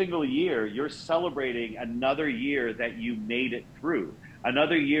 every single year you're celebrating another year that you made it through,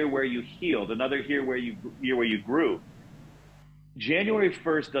 another year where you healed, another year where you grew. January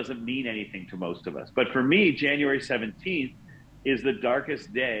 1st doesn't mean anything to most of us, but for me, January 17th is the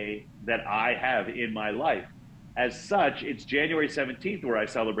darkest day that I have in my life. As such, it's January 17th where I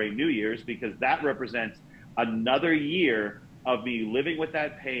celebrate New Year's, because that represents another year of me living with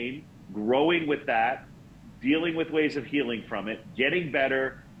that pain, growing with that, dealing with ways of healing from it, getting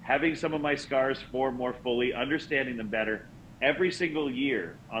better, having some of my scars form more fully, understanding them better. Every single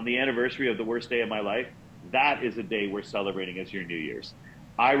year on the anniversary of the worst day of my life, that is a day we're celebrating as your New Year's.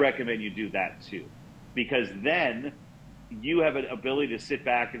 I recommend you do that too, because then you have an ability to sit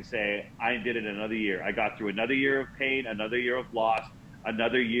back and say, I did it another year. I got through another year of pain, another year of loss,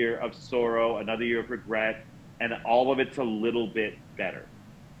 another year of sorrow, another year of regret, and all of it's a little bit better.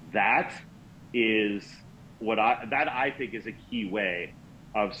 That is what I think is a key way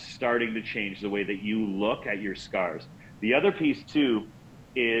of starting to change the way that you look at your scars. The other piece too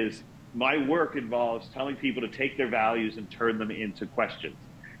is my work involves telling people to take their values and turn them into questions.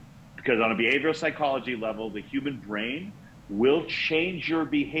 Because on a behavioral psychology level, the human brain will change your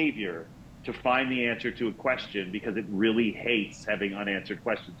behavior to find the answer to a question, because it really hates having unanswered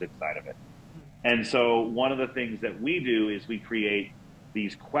questions inside of it. And so one of the things that we do is we create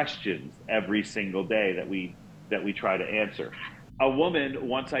these questions every single day that we try to answer. A woman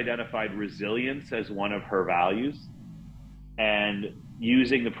once identified resilience as one of her values, and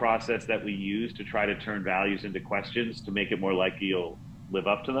using the process that we use to try to turn values into questions to make it more likely you'll live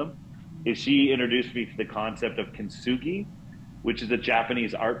up to them, is she introduced me to the concept of kintsugi, which is a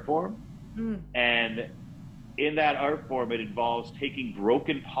Japanese art form. And in that art form, it involves taking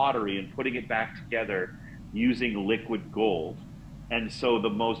broken pottery and putting it back together using liquid gold. And so the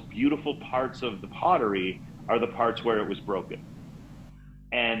most beautiful parts of the pottery are the parts where it was broken.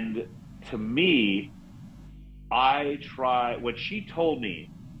 And to me, when she told me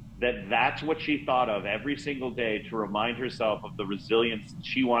that that's what she thought of every single day to remind herself of the resilience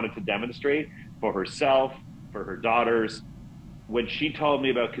she wanted to demonstrate for herself, for her daughters. When she told me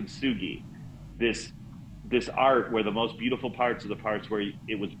about kintsugi, this art where the most beautiful parts are the parts where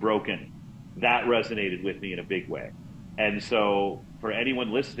it was broken, that resonated with me in a big way. And so for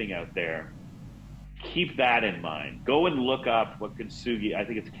anyone listening out there, keep that in mind. Go and look up what kintsugi, I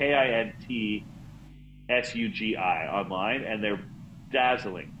think it's KINTSUGI online, and they're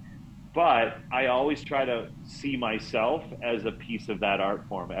dazzling. But I always try to see myself as a piece of that art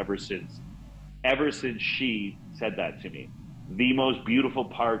form ever since she said that to me. The most beautiful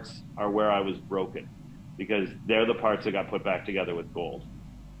parts are where I was broken, because they're the parts that got put back together with gold.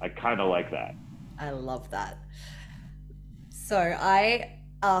 I kind of like that. I love that. So I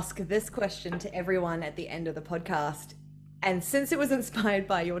ask this question to everyone at the end of the podcast. And since it was inspired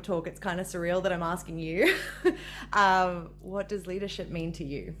by your talk, it's kind of surreal that I'm asking you. What does leadership mean to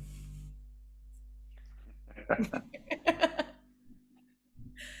you?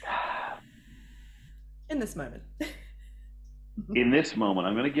 In this moment. In this moment,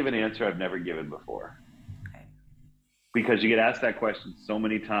 I'm going to give an answer I've never given before. Okay. Because you get asked that question so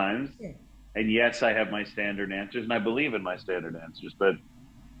many times. Yeah. And yes, I have my standard answers, and I believe in my standard answers. But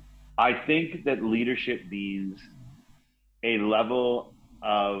I think that leadership means a level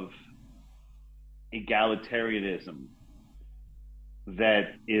of egalitarianism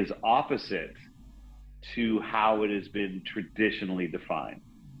that is opposite to how it has been traditionally defined.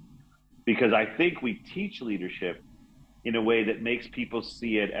 Because I think we teach leadership in a way that makes people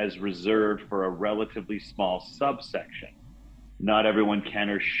see it as reserved for a relatively small subsection. Not everyone can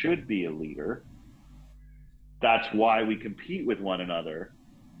or should be a leader. That's why we compete with one another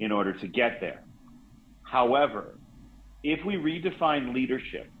in order to get there. However, if we redefine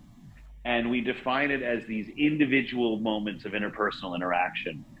leadership and we define it as these individual moments of interpersonal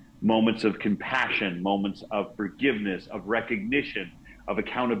interaction, moments of compassion, moments of forgiveness, of recognition, of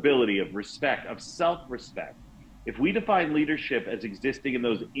accountability, of respect, of self-respect, if we define leadership as existing in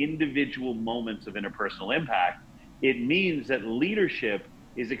those individual moments of interpersonal impact, it means that leadership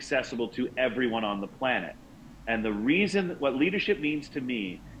is accessible to everyone on the planet. And the reason what leadership means to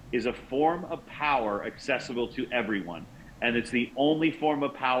me is a form of power accessible to everyone. And it's the only form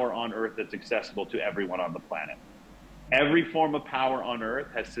of power on earth that's accessible to everyone on the planet. Every form of power on earth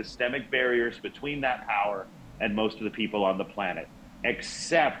has systemic barriers between that power and most of the people on the planet,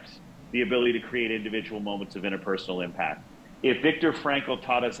 except the ability to create individual moments of interpersonal impact. If Viktor Frankl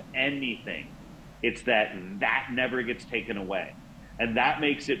taught us anything, it's that that never gets taken away. And that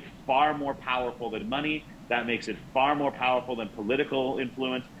makes it far more powerful than money. That makes it far more powerful than political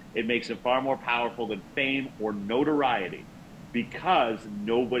influence. It makes it far more powerful than fame or notoriety, because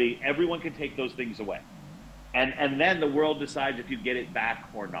everyone can take those things away. And then the world decides if you get it back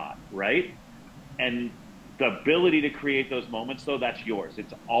or not, right? And the ability to create those moments, though, that's yours.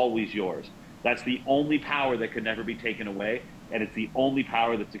 It's always yours. That's the only power that can never be taken away, and it's the only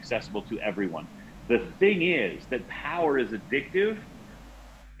power that's accessible to everyone. The thing is that power is addictive,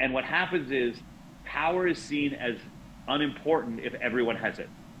 and what happens is power is seen as unimportant if everyone has it,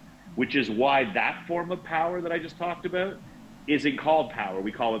 which is why that form of power that I just talked about isn't called power.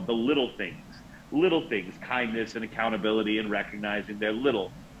 We call it the little things. Little things, kindness and accountability and recognizing they're little.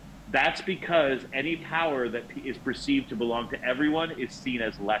 That's because any power that is perceived to belong to everyone is seen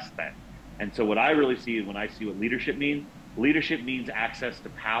as less than. And so what I really see when I see what leadership means access to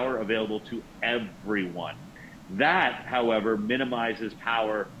power available to everyone. That, however, minimizes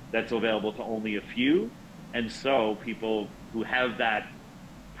power that's available to only a few. And so people who have that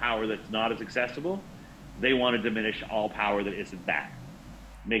power that's not as accessible, they want to diminish all power that isn't that.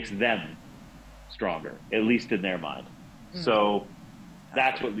 Makes them stronger, at least in their mind. So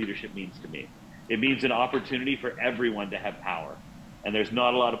that's what leadership means to me. It means an opportunity for everyone to have power. And there's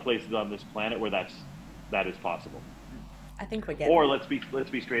not a lot of places on this planet where that is possible. I think we're getting. Or let's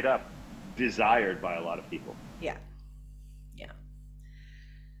be straight up, desired by a lot of people. Yeah. Yeah.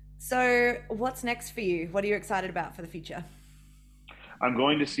 So what's next for you? What are you excited about for the future? I'm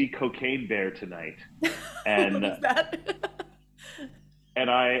going to see Cocaine Bear tonight. And what is that? And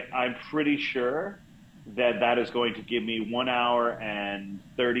I'm pretty sure that is going to give me 1 hour and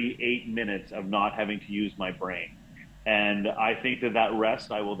 38 minutes of not having to use my brain. And I think that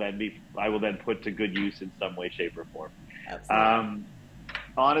rest I will then put to good use in some way, shape, or form. Absolutely.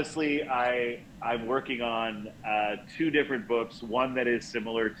 Honestly, I'm working on 2 different books, one that is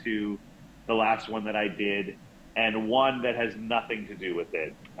similar to the last one that I did, and one that has nothing to do with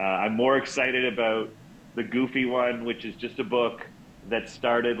it. I'm more excited about the goofy one, which is just a book that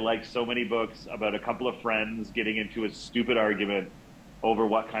started, like so many books, about a couple of friends getting into a stupid argument over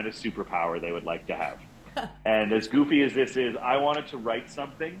what kind of superpower they would like to have. And as goofy as this is, I wanted to write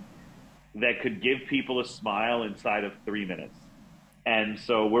something that could give people a smile inside of 3 minutes. And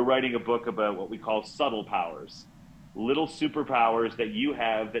so we're writing a book about what we call subtle powers, little superpowers that you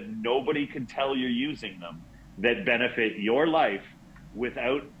have that nobody can tell you're using them, that benefit your life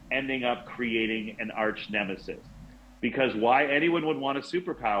without ending up creating an arch nemesis. Because why anyone would want a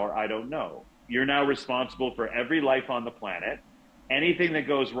superpower, I don't know. You're now responsible for every life on the planet. Anything that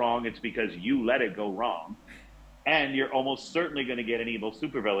goes wrong, it's because you let it go wrong. And you're almost certainly going to get an evil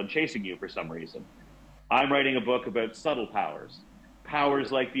supervillain chasing you for some reason. I'm writing a book about subtle powers.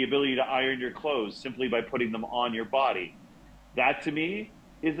 Powers like the ability to iron your clothes simply by putting them on your body. That, to me,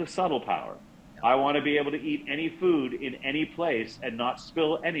 is a subtle power. I want to be able to eat any food in any place and not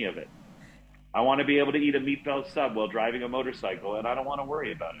spill any of it. I want to be able to eat a meatball sub while driving a motorcycle, and I don't want to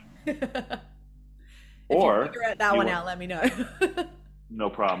worry about it. If you figure out that one out, let me know. No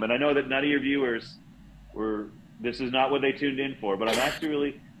problem. And I know that none of your viewers this is not what they tuned in for, but I'm actually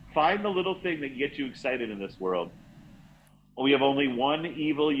really, find the little thing that gets you excited in this world. We have only one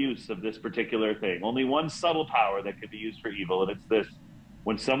evil use of this particular thing, only one subtle power that could be used for evil, and it's this.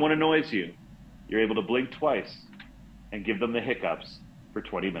 When someone annoys you, you're able to blink twice and give them the hiccups for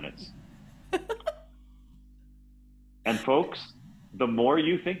 20 minutes. And folks, the more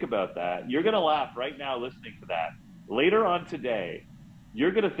you think about that, you're going to laugh right now listening to that. Later on today,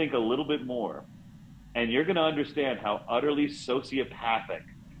 you're going to think a little bit more, and you're going to understand how utterly sociopathic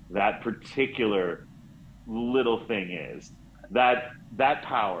that particular little thing is, that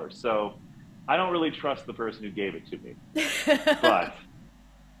power. So I don't really trust the person who gave it to me, but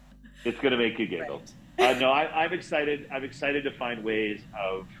it's going to make you giggle. Right. No, I'm excited. I'm excited to find ways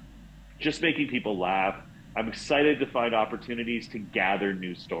of just making people laugh. I'm excited to find opportunities to gather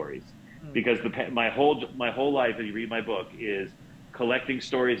new stories, because my whole life, as you read my book, is collecting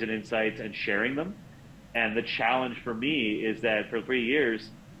stories and insights and sharing them. And the challenge for me is that for 3 years,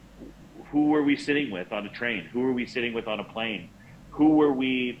 who were we sitting with on a train? Who were we sitting with on a plane?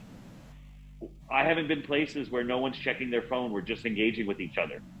 I haven't been places where no one's checking their phone. We're just engaging with each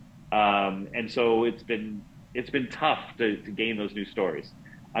other. And so it's been tough to gain those new stories.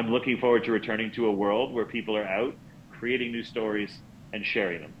 I'm looking forward to returning to a world where people are out creating new stories and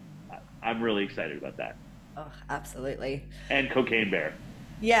sharing them. I'm really excited about that. Oh, absolutely. And Cocaine Bear.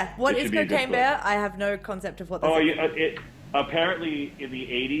 Yeah. What It is should be a good Cocaine book. Bear? I have no concept of what this Oh, is. it apparently in the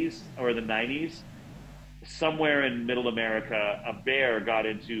 80s or the 90s, somewhere in Middle America, a bear got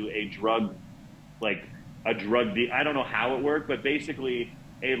into a drug, like a drug deal. I don't know how it worked, but basically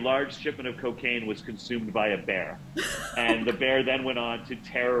a large shipment of cocaine was consumed by a bear. And the bear then went on to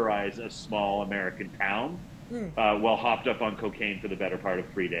terrorize a small American town while hopped up on cocaine for the better part of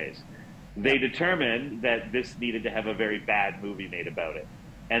 3 days. They determined that this needed to have a very bad movie made about it.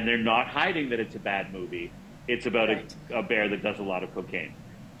 And they're not hiding that it's a bad movie. It's about a bear that does a lot of cocaine.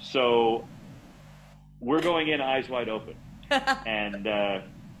 So we're going in eyes wide open. And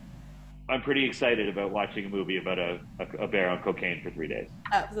I'm pretty excited about watching a movie about a bear on cocaine for 3 days.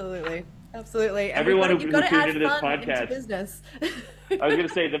 Absolutely. Absolutely. And Everyone who tuned into this fun podcast, into business. I was going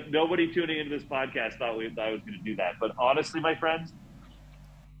to say that nobody tuning into this podcast thought I was going to do that. But honestly, my friends,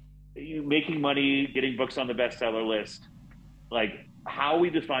 making money, getting books on the bestseller list, like how we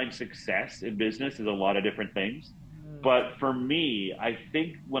define success in business is a lot of different things. But for me, I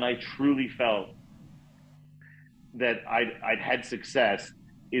think when I truly felt that I'd had success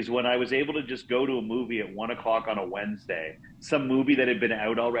is when I was able to just go to a movie at 1 o'clock on a Wednesday, some movie that had been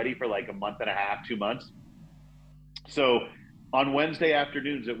out already for like a month and a half, 2 months. So on Wednesday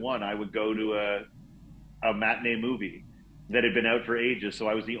afternoons at 1, I would go to a matinee movie that had been out for ages. So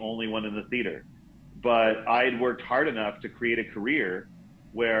I was the only one in the theater. But I had worked hard enough to create a career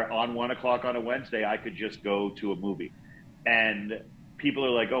where on 1 o'clock on a Wednesday, I could just go to a movie. And people are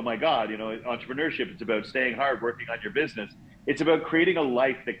like, oh my God, entrepreneurship, it's about staying hard, working on your business. It's about creating a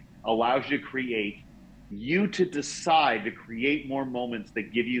life that allows you to decide to create more moments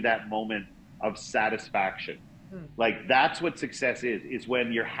that give you that moment of satisfaction. Like that's what success is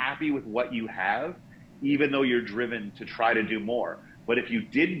when you're happy with what you have, even though you're driven to try to do more. But if you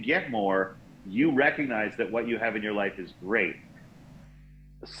didn't get more, you recognize that what you have in your life is great.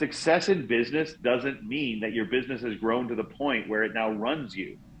 Success in business doesn't mean that your business has grown to the point where it now runs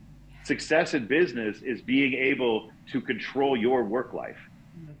you. Success in business is being able to control your work life.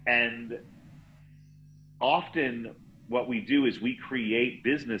 And often what we do is we create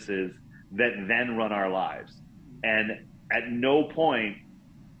businesses that then run our lives. And at no point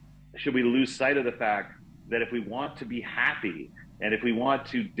should we lose sight of the fact that if we want to be happy and if we want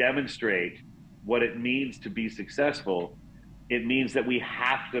to demonstrate what it means to be successful, it means that we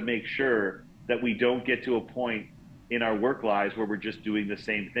have to make sure that we don't get to a point in our work lives where we're just doing the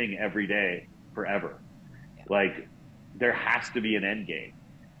same thing every day forever. Like there has to be an end game.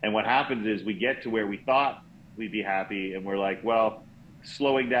 And what happens is we get to where we thought we'd be happy and we're like, well,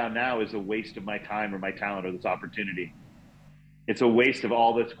 slowing down now is a waste of my time or my talent or this opportunity. It's a waste of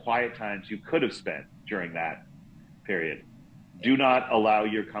all this quiet times you could have spent during that period. Do not allow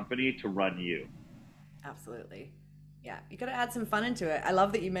your company to run you. Absolutely. Yeah, you got to add some fun into it. I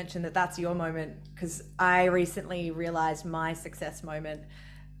love that you mentioned that that's your moment, because I recently realized my success moment.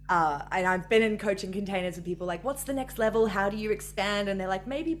 And I've been in coaching containers with people like, what's the next level? How do you expand? And they're like,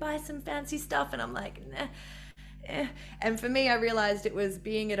 maybe buy some fancy stuff. And I'm like, nah. And for me, I realized it was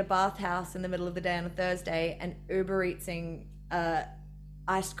being at a bathhouse in the middle of the day on a Thursday and Uber Eatsing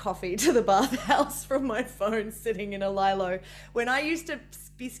iced coffee to the bathhouse from my phone sitting in a Lilo when I used to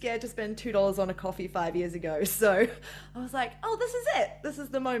be scared to spend $2 on a coffee 5 years ago. So I was like, oh, this is it. This is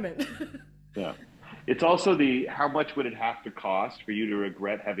the moment. Yeah. It's also how much would it have to cost for you to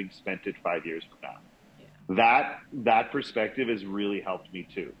regret having spent it 5 years from now? Yeah. That perspective has really helped me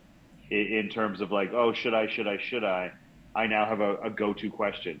too. In terms of like, oh, should I? I now have a go-to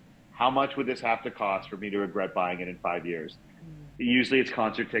question. How much would this have to cost for me to regret buying it in 5 years? Usually it's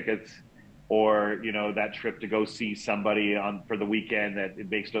concert tickets or, that trip to go see somebody for the weekend that it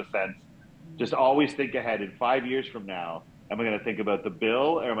makes no sense. Just always think ahead. In 5 years from now, am I going to think about the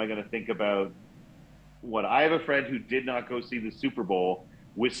bill or am I going to think about what? I have a friend who did not go see the Super Bowl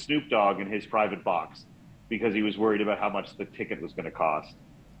with Snoop Dogg in his private box because he was worried about how much the ticket was going to cost.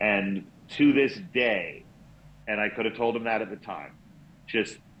 And to this day, and I could have told him that at the time,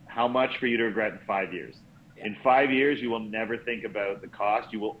 just how much for you to regret in 5 years. Yeah. In 5 years, you will never think about the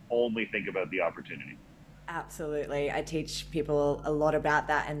cost. You will only think about the opportunity. Absolutely. I teach people a lot about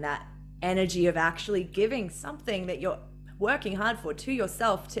that, and that energy of actually giving something that you're working hard for to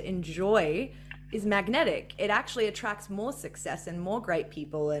yourself to enjoy is magnetic. It actually attracts more success and more great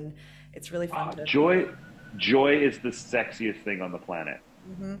people, and it's really fun to... Joy is the sexiest thing on the planet.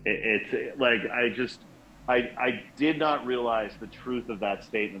 Mm-hmm. It's like, I did not realize the truth of that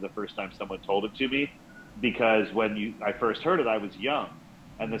statement the first time someone told it to me, because when I first heard it, I was young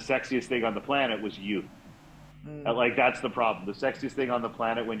And the sexiest thing on the planet was youth. Like, that's the problem. The sexiest thing on the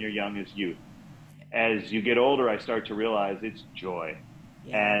planet when you're young is youth. As you get older, I start to realize it's joy.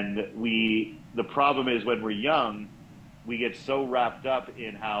 Yeah. And the problem is when we're young, we get so wrapped up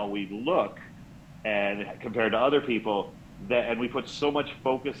in how we look and compared to other people and we put so much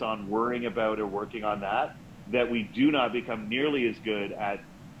focus on worrying about or working on that we do not become nearly as good at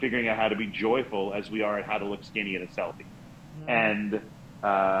figuring out how to be joyful as we are at how to look skinny in a selfie. And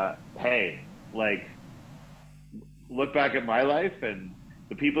hey, like, look back at my life, and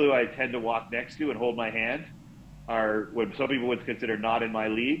the people who I tend to walk next to and hold my hand are what some people would consider not in my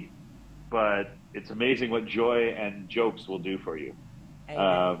league, but it's amazing what joy and jokes will do for you.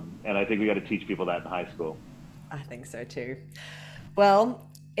 And I think we got to teach people that in high school. I think so too. Well,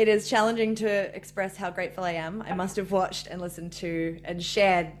 it is challenging to express how grateful I am. I must have watched and listened to and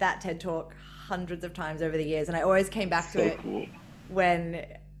shared that TED Talk hundreds of times over the years, and I always came back to it when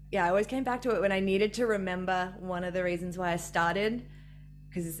I needed to remember one of the reasons why I started.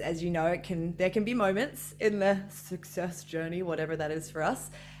 Because as you know, there can be moments in the success journey, whatever that is for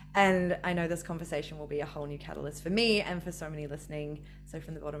us. And I know this conversation will be a whole new catalyst for me and for so many listening. So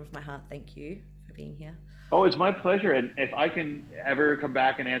from the bottom of my heart, thank you for being here. Oh, it's my pleasure. And if I can ever come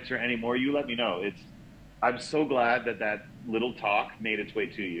back and answer any more, you let me know. I'm so glad that little talk made its way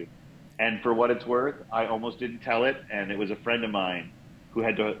to you. And for what it's worth, I almost didn't tell it. And it was a friend of mine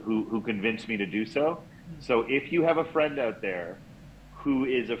who convinced me to do so. So if you have a friend out there who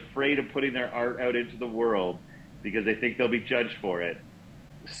is afraid of putting their art out into the world because they think they'll be judged for it,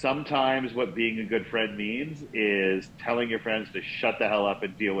 sometimes what being a good friend means is telling your friends to shut the hell up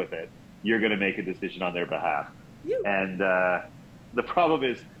and deal with it. You're going to make a decision on their behalf. And the problem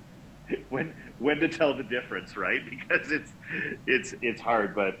is when to tell the difference, right? Because it's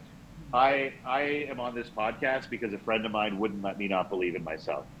hard. But I am on this podcast because a friend of mine wouldn't let me not believe in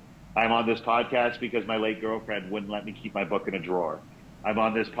myself. I'm on this podcast because my late girlfriend wouldn't let me keep my book in a drawer. I'm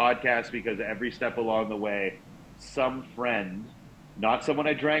on this podcast because every step along the way, some friend, not someone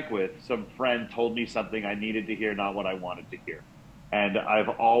I drank with, some friend told me something I needed to hear, not what I wanted to hear. And I've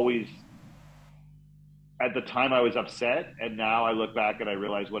always, at the time I was upset, and now I look back and I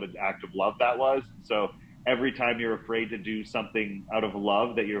realize what an act of love that was. So every time you're afraid to do something out of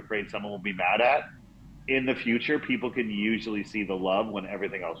love that you're afraid someone will be mad at, in the future, people can usually see the love when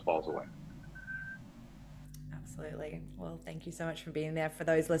everything else falls away. Absolutely. Well, thank you so much for being there. For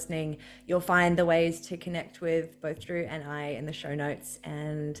those listening, you'll find the ways to connect with both Drew and I in the show notes,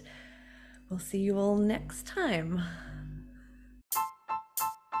 and we'll see you all next time.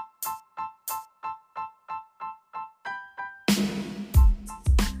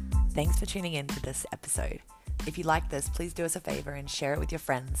 Thanks for tuning in to this episode. If you like this, please do us a favor and share it with your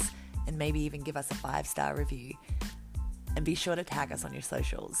friends, and maybe even give us a 5-star review. And be sure to tag us on your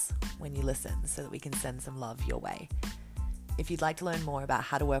socials when you listen so that we can send some love your way. If you'd like to learn more about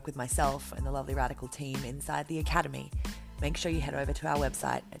how to work with myself and the Lovely Radical team inside the Academy, make sure you head over to our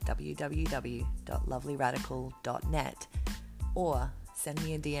website at www.lovelyradical.net or send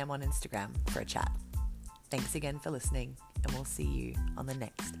me a DM on Instagram for a chat. Thanks again for listening, and we'll see you on the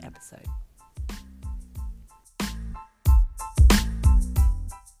next episode.